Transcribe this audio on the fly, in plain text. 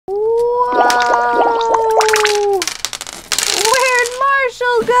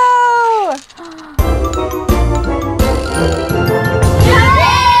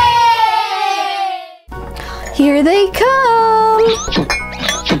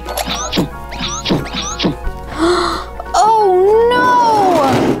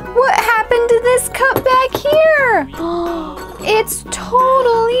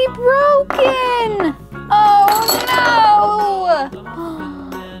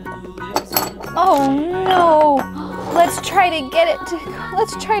Oh no! Let's try to get it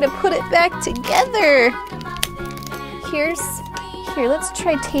let's try to put it back together. Here, let's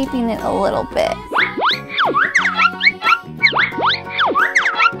try taping it a little bit.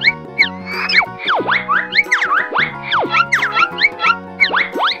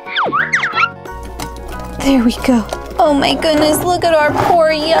 There we go. Oh my goodness, look at our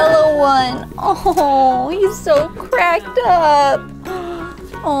poor yellow one. Oh, he's so cracked up.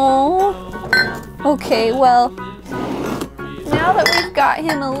 Oh. Okay, well, now that we've got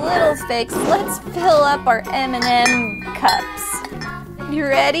him a little fixed, let's fill up our M&M cups. You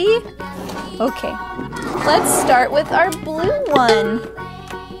ready? Okay, let's start with our blue one.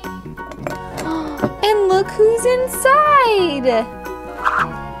 And look who's inside.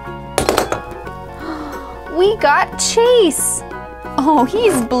 We got Chase. Oh,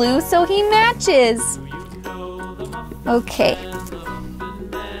 he's blue, so he matches. Okay.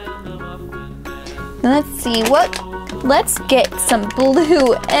 Let's see let's get some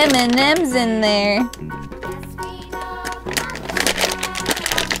blue M&Ms in there.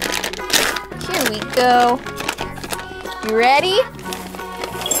 Here we go. You ready?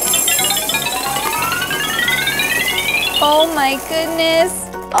 Oh my goodness.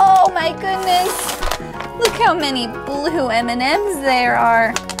 Oh my goodness. Look how many blue M&Ms there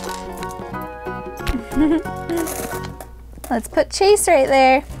are. Let's put Chase right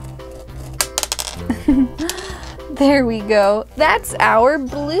there. There we go. That's our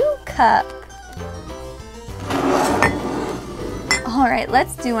blue cup. All right,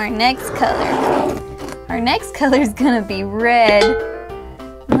 let's do our next color. Our next color is gonna be red.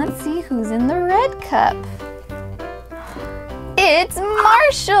 Let's see who's in the red cup. It's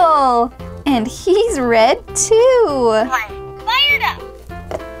Marshall, and he's red too. Fired up.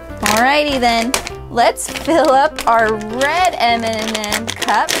 Alrighty then, let's fill up our red M&M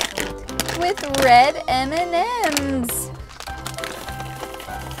cup with red M&Ms.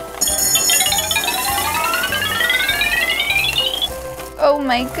 Oh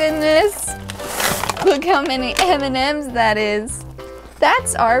my goodness. Look how many M&Ms that is.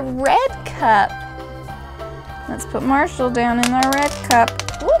 That's our red cup. Let's put Marshall down in our red cup.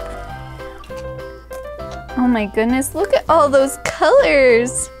 Whoop. Oh my goodness, look at all those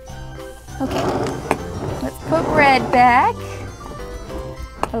colors. Okay, let's put red back.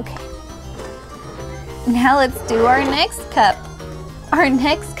 Okay. Now let's do our next cup. Our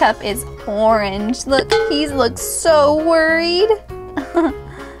next cup is orange. Look, he looks so worried.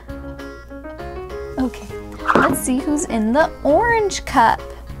 Okay, let's see who's in the orange cup.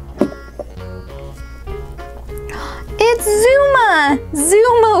 It's Zuma!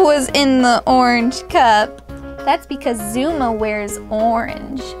 Zuma was in the orange cup. That's because Zuma wears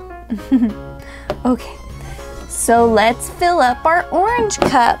orange. Okay, so let's fill up our orange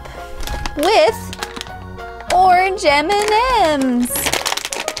cup with orange M&Ms.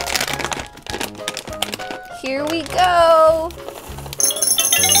 Here we go.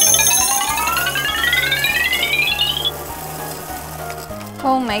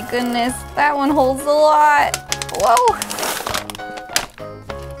 Oh my goodness, that one holds a lot. Whoa.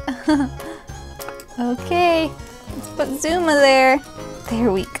 Okay, let's put Zuma there.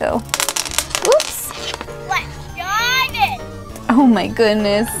 There we go. Whoops. Let's got it. Oh my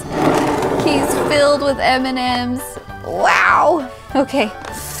goodness. He's filled with M&Ms. Wow. Okay.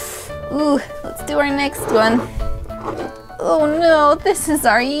 Ooh, let's do our next one. Oh no, this is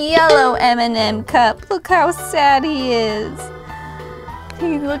our yellow M&M cup. Look how sad he is.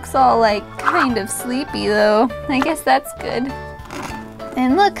 He looks all like kind of sleepy though. I guess that's good.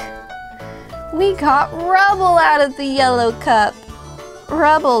 And look, we got Rubble out of the yellow cup.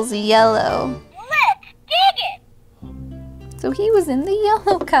 Rubble's yellow. Let's dig it. So he was in the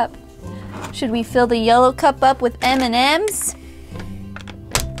yellow cup. Should we fill the yellow cup up with M&Ms?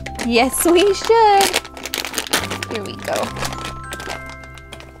 Yes, we should. Here we go.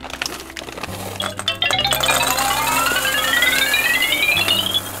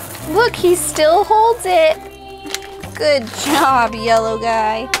 Look, he still holds it. Good job, yellow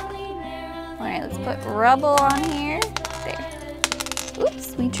guy. All right, let's put Rubble on here. There.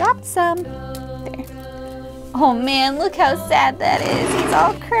 Oops, we dropped some. There. Oh man, look how sad that is. He's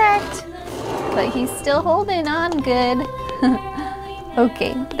all cracked. But he's still holding on good.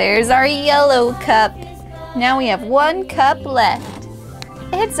 Okay, there's our yellow cup. Now we have one cup left.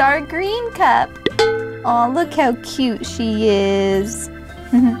 It's our green cup. Oh, look how cute she is.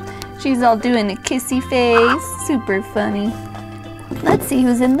 She's all doing a kissy face. Super funny. Let's see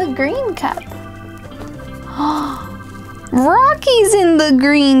who's in the green cup. Rocky's in the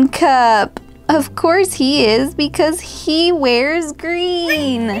green cup. Of course he is, because he wears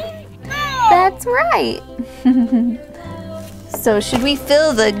green. Go. That's right. So should we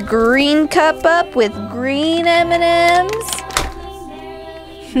fill the green cup up with green M&Ms?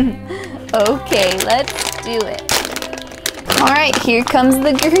 Okay, let's do it. All right, here comes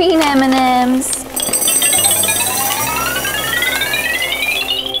the green M&Ms.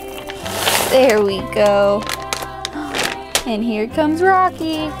 There we go. And here comes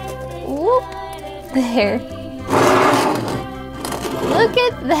Rocky. Whoop. There. Look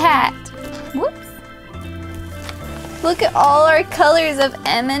at that. Whoops. Look at all our colors of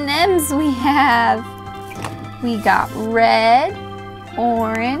M&Ms we have. We got red,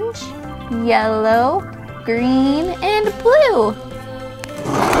 orange, yellow, green, and blue.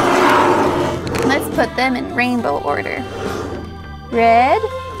 Let's put them in rainbow order. Red,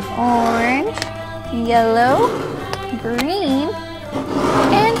 orange, yellow, green,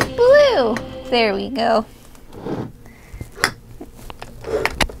 and blue. There we go.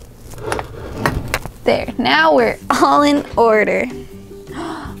 There, now we're all in order.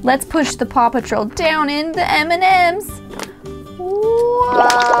 Let's push the Paw Patrol down in the M&Ms. Whoa!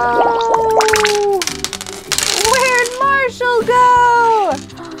 Where'd Marshall go?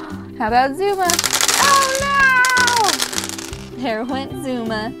 How about Zuma? Oh no! There went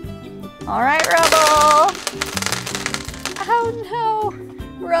Zuma. All right, Rubble. Oh no,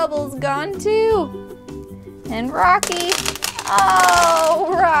 Rubble's gone too. And Rocky.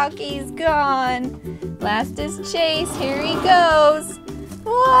 Oh, Rocky's gone. Last is Chase. Here he goes.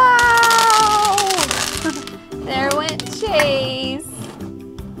 Whoa! There went Chase.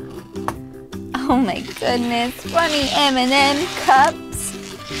 Oh my goodness. Funny M&M cups.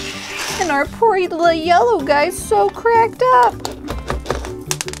 And our poor little yellow guy's so cracked up.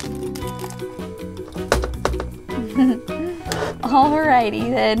 Alrighty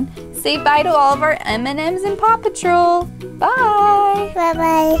then. Say bye to all of our M&Ms and Paw Patrol. Bye.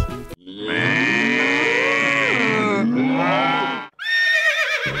 Bye-bye.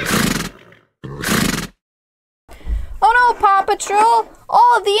 Oh no, Paw Patrol!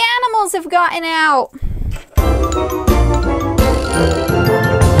 All of the animals have gotten out!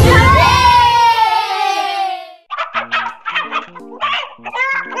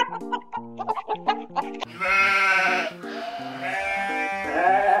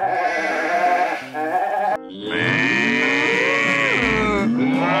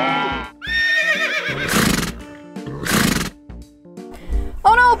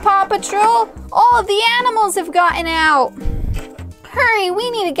 Oh no, Paw Patrol! All of the animals have gotten out! Hurry, we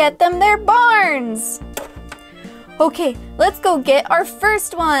need to get them their barns! Okay, let's go get our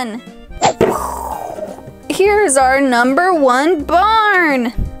first one! Here's our #1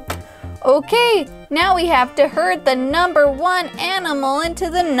 barn! Okay, now we have to herd the #1 animal into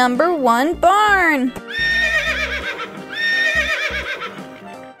the #1 barn!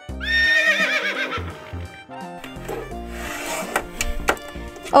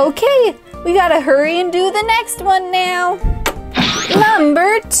 Okay, we gotta hurry and do the next one now.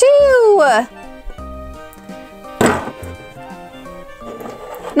 #2.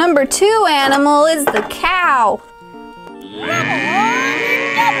 #2 animal is the cow.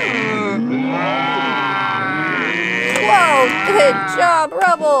 Whoa, good job,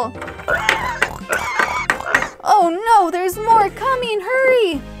 Rubble. Oh no, there's more coming,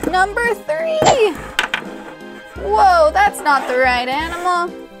 hurry. #3. Whoa, that's not the right animal.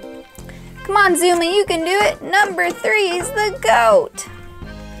 Come on, Zuma, you can do it. #3 is the goat.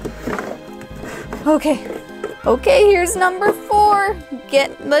 Okay, here's #4.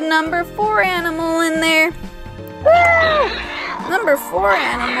 Get the #4 animal in there. Woo! #4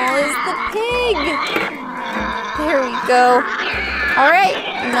 animal is the pig. There we go. All right,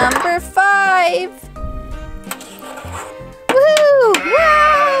 #5. Woohoo!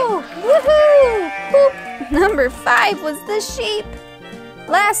 Whoa! Woohoo! Boop. #5 was the sheep.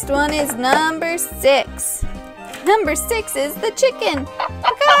 Last one is #6. #6 is the chicken.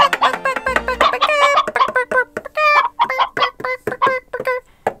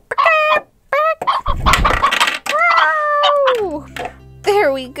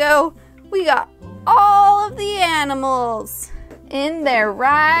 There we go. We got all of the animals in their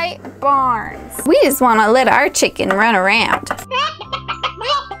right barns. We just want to let our chicken run around.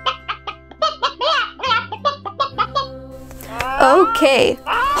 Okay,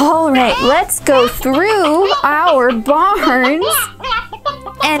 all right, let's go through our barns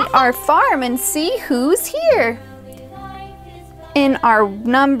and our farm and see who's here. In our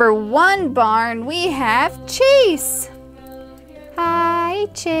 #1 barn, we have Chase. Hi,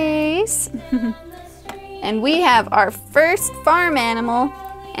 Chase. And we have our first farm animal,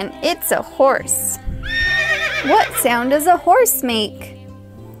 and it's a horse. What sound does a horse make?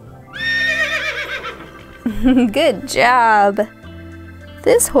 Good job.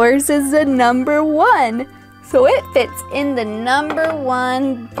 This horse is the number 1, so it fits in the number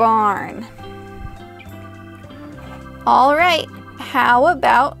 1 barn. All right, how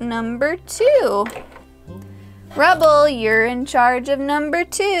about number 2? Rubble, you're in charge of number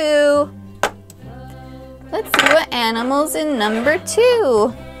 2. Let's see what animal's in number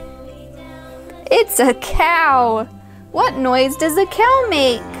 2. It's a cow. What noise does a cow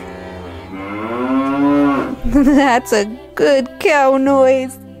make? That's a good cow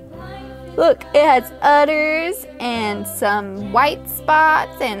noise. Look, it has udders and some white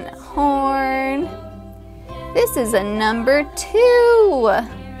spots and horn. This is a number 2.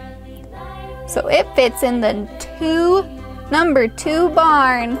 So it fits in the number 2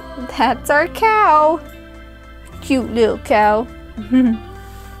 barn. That's our cow. Cute little cow.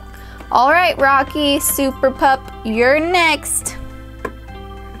 All right, Rocky, Super Pup, you're next.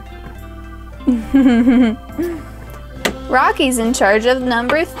 Rocky's in charge of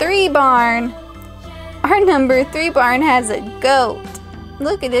number 3 barn. Our number 3 barn has a goat.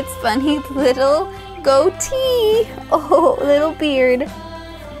 Look at its funny little goatee. Oh, little beard.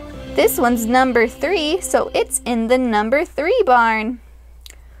 This one's number 3, so it's in the number 3 barn.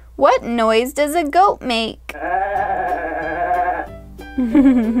 What noise does a goat make?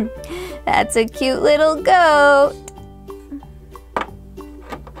 That's a cute little goat.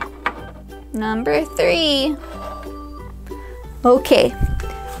 Number 3. Okay,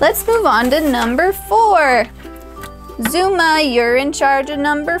 let's move on to number 4. Zuma, you're in charge of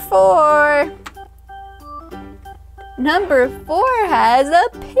number 4. Number 4 has a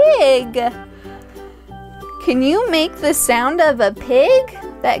pig. Can you make the sound of a pig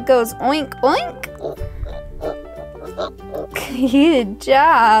that goes oink oink? Good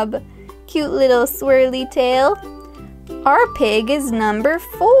job. Cute little swirly tail. Our pig is number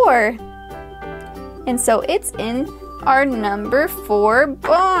 4. And so it's in our number 4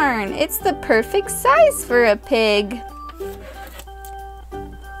 barn. It's the perfect size for a pig.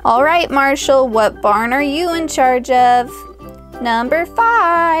 All right, Marshall, what barn are you in charge of? Number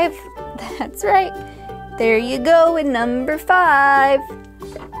 5. That's right. There you go with number 5.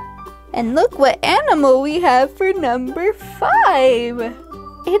 And look what animal we have for number 5.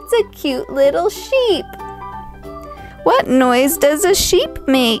 It's a cute little sheep. What noise does a sheep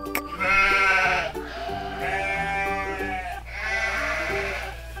make?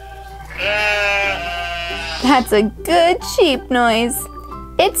 That's a good sheep noise.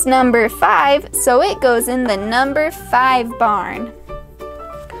 It's number 5, so it goes in the number 5 barn.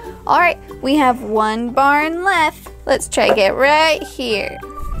 All right, we have 1 barn left. Let's try get right here.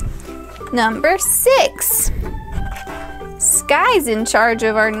 Number 6. Skye's in charge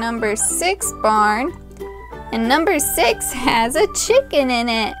of our number 6 barn. And number 6 has a chicken in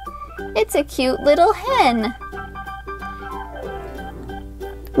it. It's a cute little hen.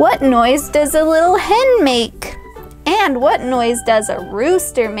 What noise does a little hen make? And what noise does a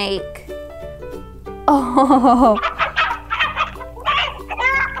rooster make? Oh,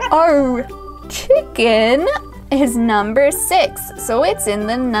 our chicken is number 6, so it's in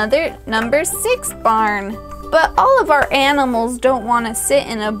the number 6 barn. But all of our animals don't want to sit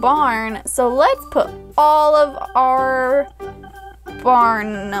in a barn, so let's put all of our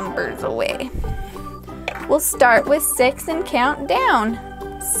barn numbers away. We'll start with 6 and count down.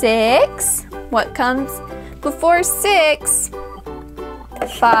 6. What comes before 6?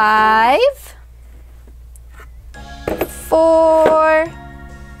 5, 4,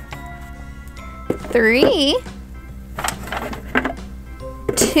 3,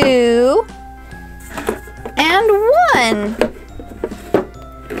 2, and 1.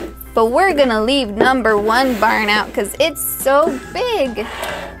 But we're gonna leave number 1 barn out because it's so big.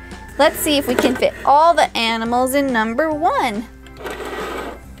 Let's see if we can fit all the animals in number 1.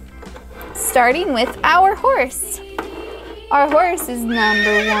 Starting with our horse. Our horse is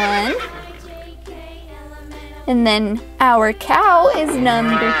number 1. And then our cow is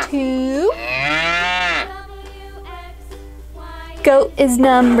number 2. Goat is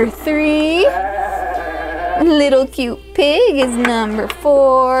number 3. Little cute pig is number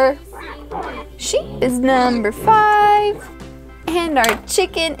 4. Sheep is number 5. And our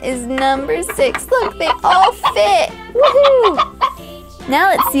chicken is number 6. Look, they all fit. Woohoo! Now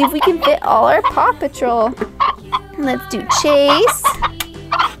let's see if we can fit all our Paw Patrol. Let's do Chase,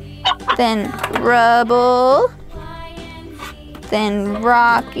 then Rubble, then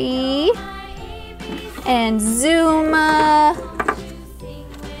Rocky, and Zuma,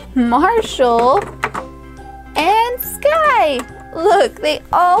 Marshall, and Skye. Look, they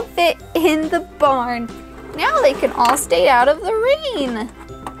all fit in the barn. Now they can all stay out of the rain.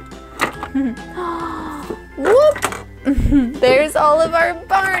 Whoop! There's all of our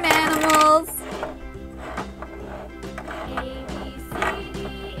barn animals.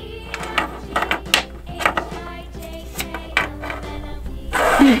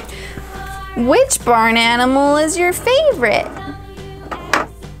 Which barn animal is your favorite?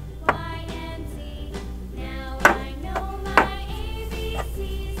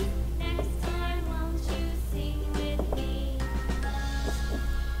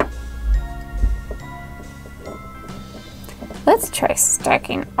 Let's try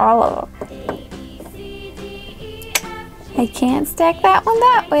stacking all of them. I can't stack that one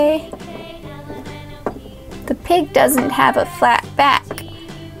that way. The pig doesn't have a flat back.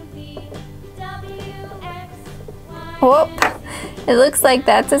 Whoop! It looks like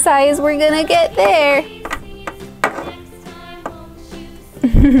that's as high as we're gonna get there.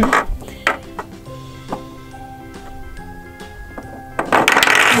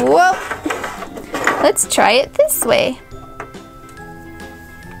 Whoop! Let's try it this way.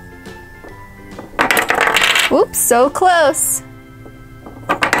 Oops, so close.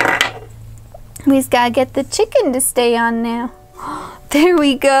 We just gotta get the chicken to stay on now. There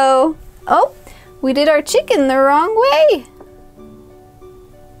we go. Oh, we did our chicken the wrong way.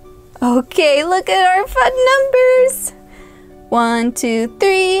 Okay, look at our fun numbers. 1, 2,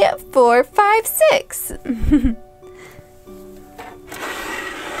 3, 4, 5, 6.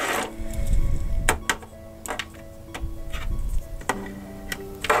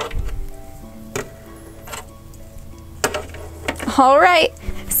 All right,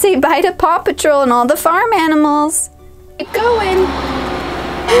 say bye to Paw Patrol and all the farm animals. Keep going.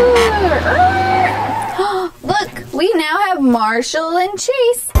 Look, we now have Marshall and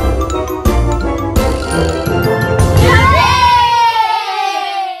Chase.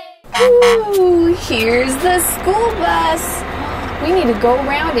 Ooh, here's the school bus. We need to go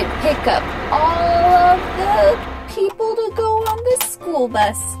around and pick up all of the people to go on the school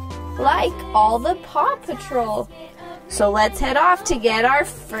bus, like all the Paw Patrol. So let's head off to get our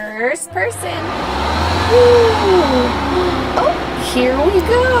first person. Ooh. Oh, here we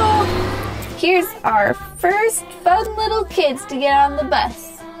go. Here's our first fun little kids to get on the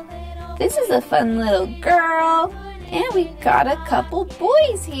bus. This is a fun little girl, and we got a couple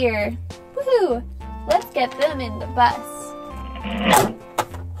boys here. Woohoo! Let's get them in the bus.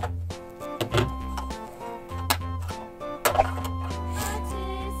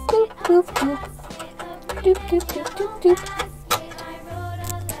 Boop, boop, boop. Doop, doop, doop, doop, doop.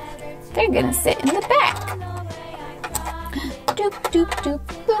 They're gonna sit in the back. Doop, doop, doop,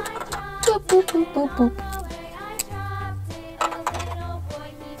 boop. Boop, boop, boop, boop, boop.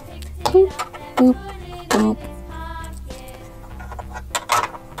 Boop, boop, boop.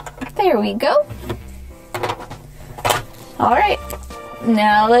 There we go. All right,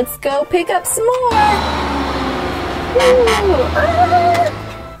 now let's go pick up some more. Ooh,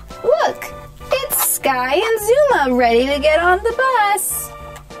 look. Skye and Zuma ready to get on the bus.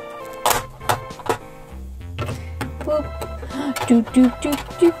 Boop. Doop, doop, doop,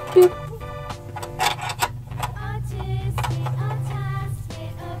 doop, doop.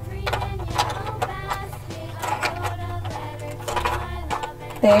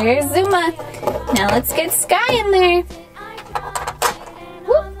 There's Zuma. Now let's get Skye in there.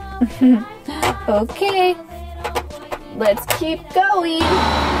 Whoop. Okay. Let's keep going.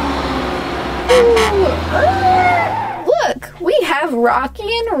 Ooh, look, we have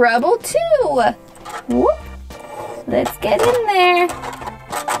Rocky and Rubble too. Whoop. Let's get in there.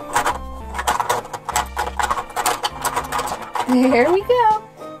 There we go.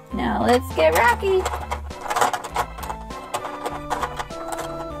 Now let's get Rocky.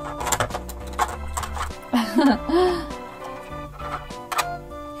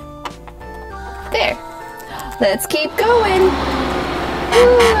 There. Let's keep going.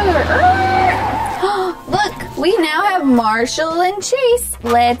 Look, we now have Marshall and Chase.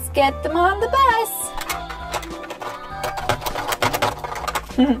 Let's get them on the bus.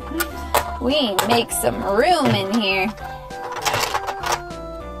 We make some room in here.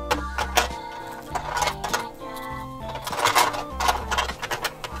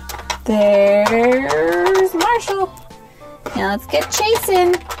 There's Marshall. Now let's get Chase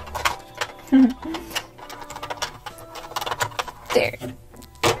in. There.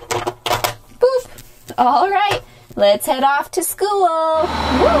 Boop. All right, let's head off to school.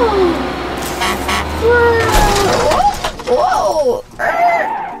 Woo. Whoa.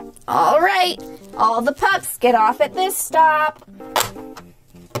 All right, all the pups get off at this stop.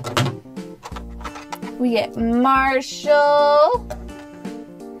 We get Marshall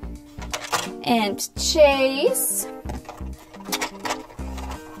and Chase.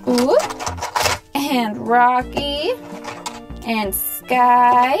 Ooh. And Rocky and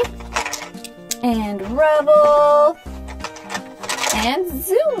Skye and Rubble and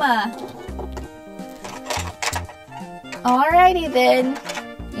Zuma. Alrighty then.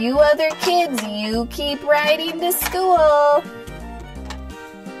 You other kids, you keep riding to school.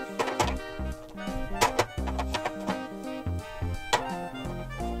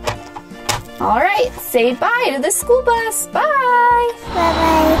 Alright, say bye to the school bus. Bye.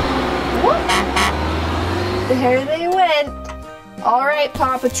 Bye-bye. Whoop. There they went. Alright,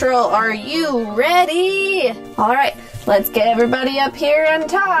 Paw Patrol, are you ready? Alright, let's get everybody up here on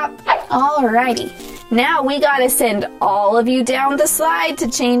top. Alrighty. Now we gotta send all of you down the slide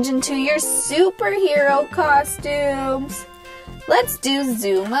to change into your superhero costumes. Let's do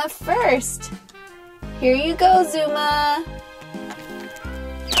Zuma first. Here you go, Zuma.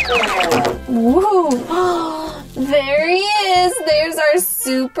 Woo! There he is. There's our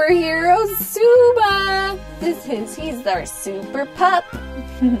superhero Zuma. He's our super pup.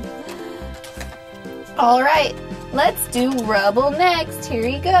 All right, let's do Rubble next. Here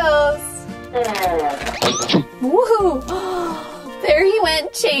he goes. Woo! There he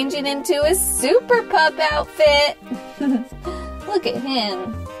went, changing into his super pup outfit. Look at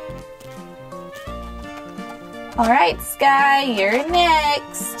him. All right, Skye, you're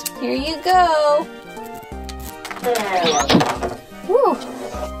next. Here you go. Woo!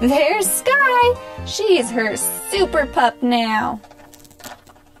 There's Skye. She's her super pup now.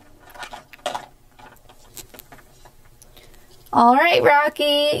 All right,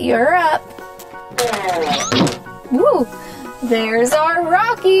 Rocky, you're up. Woo! There's our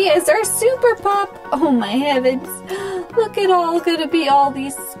Rocky as our super pup. Oh my heavens! Look at all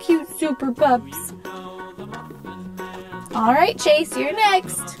these cute super pups. All right, Chase, you're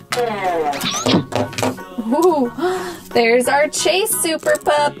next. Woo! There's our Chase super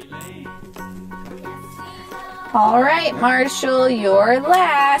pup. All right, Marshall, you're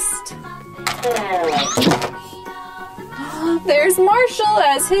last. There's Marshall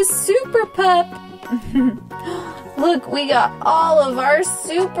as his super pup. Look, we got all of our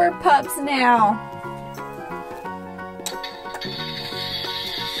super pups now.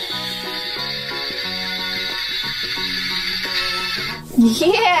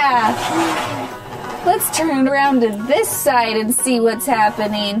 Yeah! Let's turn around to this side and see what's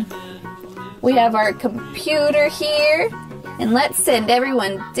happening. We have our computer here, and let's send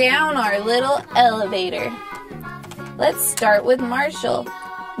everyone down our little elevator. Let's start with Marshall.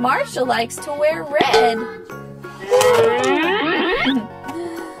 Marshall likes to wear red.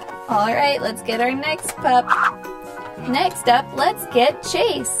 All right, let's get our next pup. Next up, let's get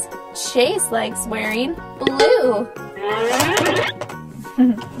Chase. Chase likes wearing blue.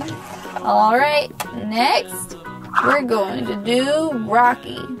 All right, next, we're going to do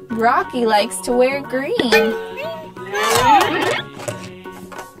Rocky. Rocky likes to wear green.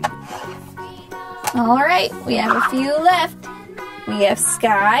 All right, we have a few left. We have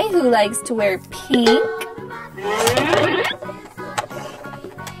Skye, who likes to wear pink.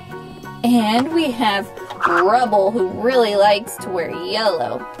 And we have Rubble, who really likes to wear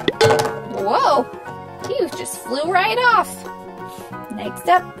yellow. Whoa, he just flew right off. Next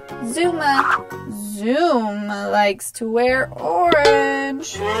up, Zuma. Zuma likes to wear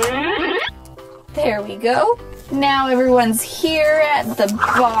orange. There we go. Now everyone's here at the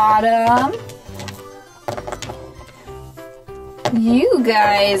bottom. You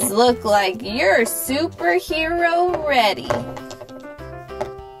guys look like you're superhero ready.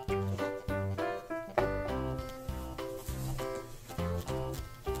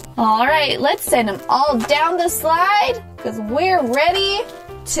 All right, let's send them all down the slide because we're ready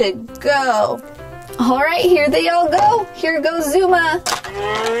to go. All right, here they all go. Here goes Zuma.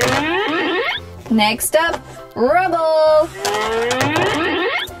 Next up, Rubble.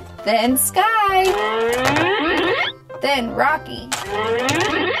 Then Skye. Then Rocky.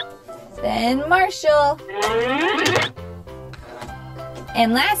 Then Marshall.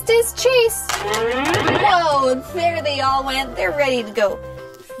 And last is Chase. Whoa, there they all went. They're ready to go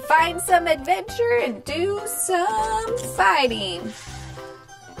find some adventure and do some fighting.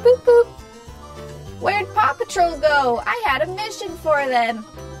 Boop, boop. Where'd Paw Patrol go? I had a mission for them.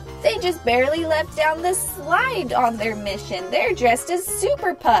 They just barely left down the slide on their mission. They're dressed as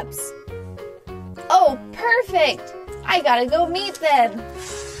super pups. Oh, perfect. I gotta go meet them.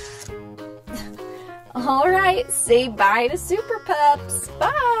 All right, say bye to super pups.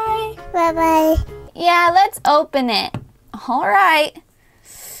 Bye. Bye-bye. Yeah, let's open it. All right.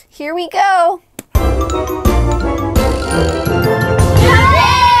 Here we go.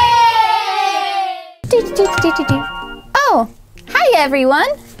 Oh, hi everyone.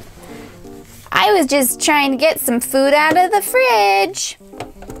 I was just trying to get some food out of the fridge.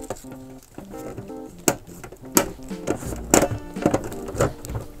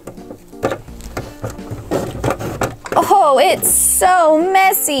 Oh, it's so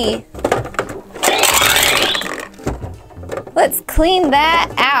messy. Let's clean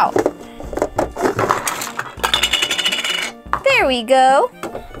that out. There we go.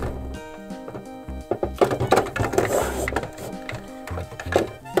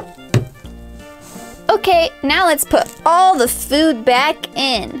 Okay, now let's put all the food back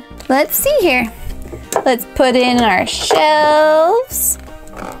in. Let's see here. Let's put in our shelves.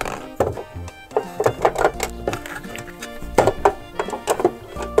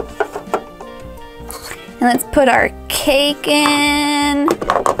 And let's put our cake in.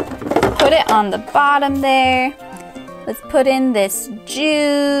 Put it on the bottom there. Let's put in this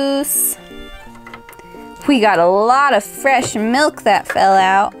juice. We got a lot of fresh milk that fell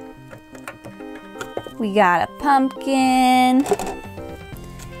out. We got a pumpkin.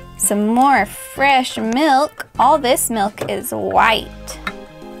 Some more fresh milk. All this milk is white.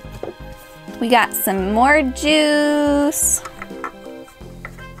 We got some more juice.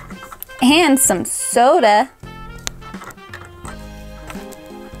 And some soda.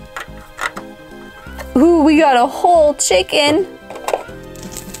 Ooh, we got a whole chicken.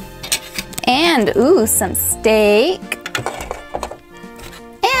 And ooh, some steak.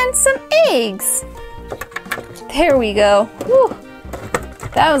 And some eggs. There we go. Whew.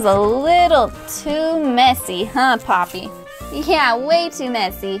 That was a little too messy, huh, Poppy? Yeah, way too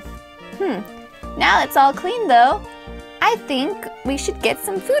messy. Now it's all clean though. I think we should get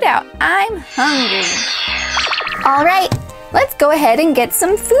some food out. I'm hungry. All right, let's go ahead and get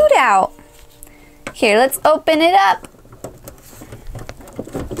some food out. Here, let's open it up.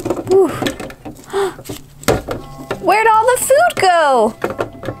 Ooh. Where'd all the food go?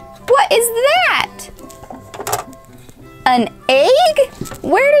 What is that? An egg?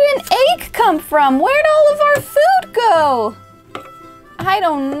 Where did an egg come from? Where'd all of our food go? I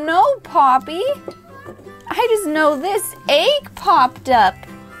don't know, Poppy. I just know this egg popped up.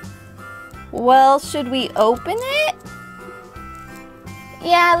 Well, should we open it?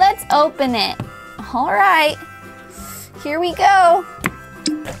 Yeah, let's open it. All right, here we go.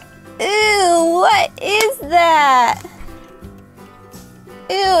 Ew, what is that?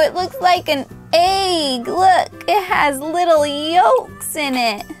 Ew, it looks like an egg. Look, it has little yolks in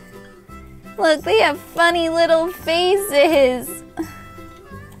it. Look, they have funny little faces.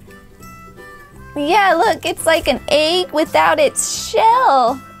 Yeah, look, it's like an egg without its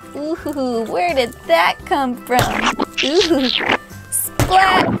shell. Ooh, where did that come from? Ooh,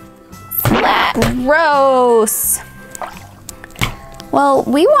 splat, splat, gross. Well,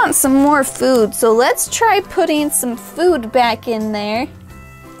 we want some more food, so let's try putting some food back in there.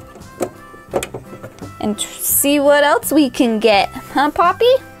 And see what else we can get. Huh,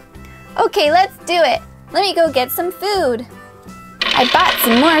 Poppy? Okay, let's do it. Let me go get some food. I bought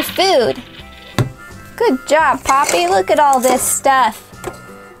some more food. Good job, Poppy. Look at all this stuff.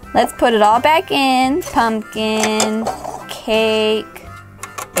 Let's put it all back in. Pumpkin, cake,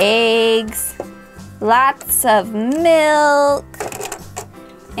 eggs, lots of milk,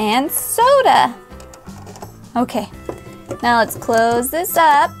 and soda. Okay, now let's close this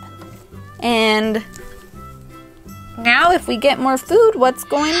up. And now if we get more food, what's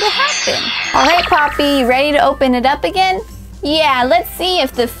going to happen? All right, Poppy, you ready to open it up again? Yeah, let's see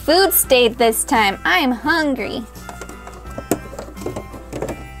if the food stayed this time. I'm hungry.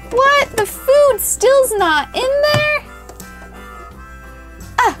 What? The food still's not in there?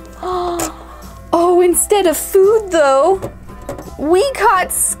 Oh, instead of food though, we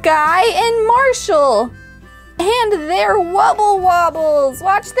caught Skye and Marshall. And their wobble wobbles.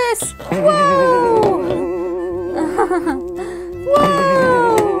 Watch this. Whoa!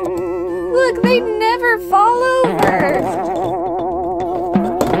 Whoa! Look, they never fall over.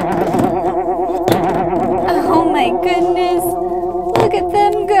 Oh my goodness. Look at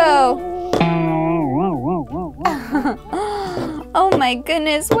them go. Oh my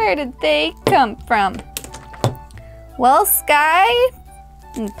goodness, where did they come from? Well, Skye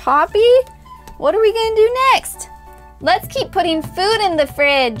and Poppy, what are we gonna do next? Let's keep putting food in the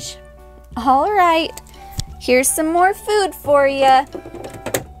fridge. All right, here's some more food for you.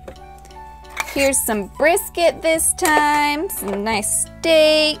 Here's some brisket this time, some nice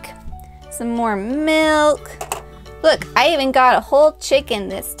steak, some more milk. Look, I even got a whole chicken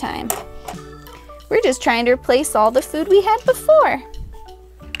this time. We're just trying to replace all the food we had before.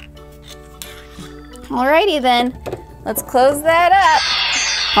 Alrighty then, let's close that up.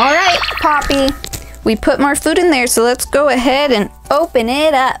 All right, Poppy, we put more food in there, so let's go ahead and open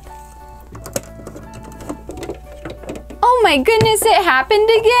it up. Oh my goodness, it happened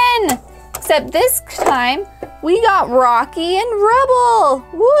again. Except this time, we got Rocky and Rubble.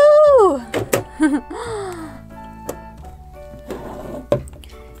 Woo!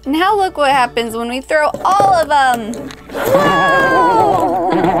 Now look what happens when we throw all of them.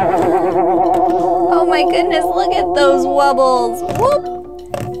 Wow! Oh my goodness, look at those wubbles. Whoop!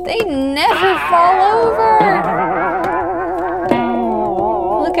 They never fall over.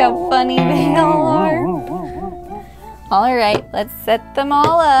 Look how funny they all are. All right, let's set them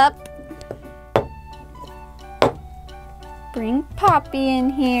all up. Bring Poppy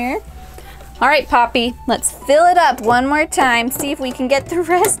in here. All right, Poppy, let's fill it up one more time. See if we can get the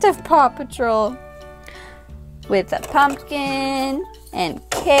rest of Paw Patrol. With a pumpkin and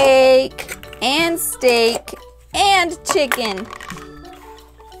cake and steak and chicken.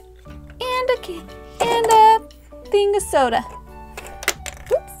 And a thing of soda.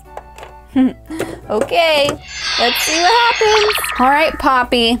 Oops. Okay, let's see what happens. All right,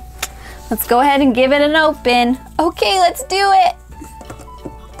 Poppy, let's go ahead and give it an open. Okay, let's do it.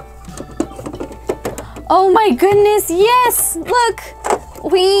 Oh my goodness, yes! Look,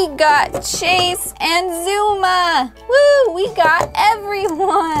 we got Chase and Zuma. Woo, we got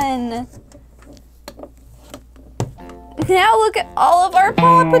everyone. Now look at all of our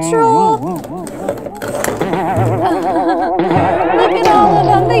Paw Patrol. Look at all of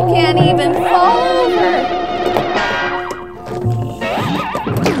them, they can't even fall over.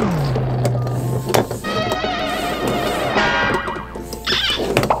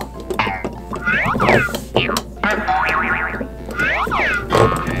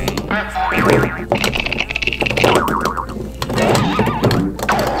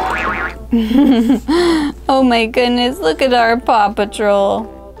 Oh my goodness, look at our Paw Patrol.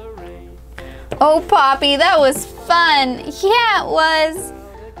 Oh, Poppy, that was fun. Yeah, it was.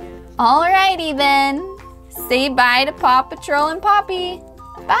 Alrighty then. Say bye to Paw Patrol and Poppy.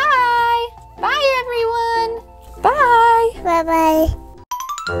 Bye. Bye, everyone. Bye. Bye-bye.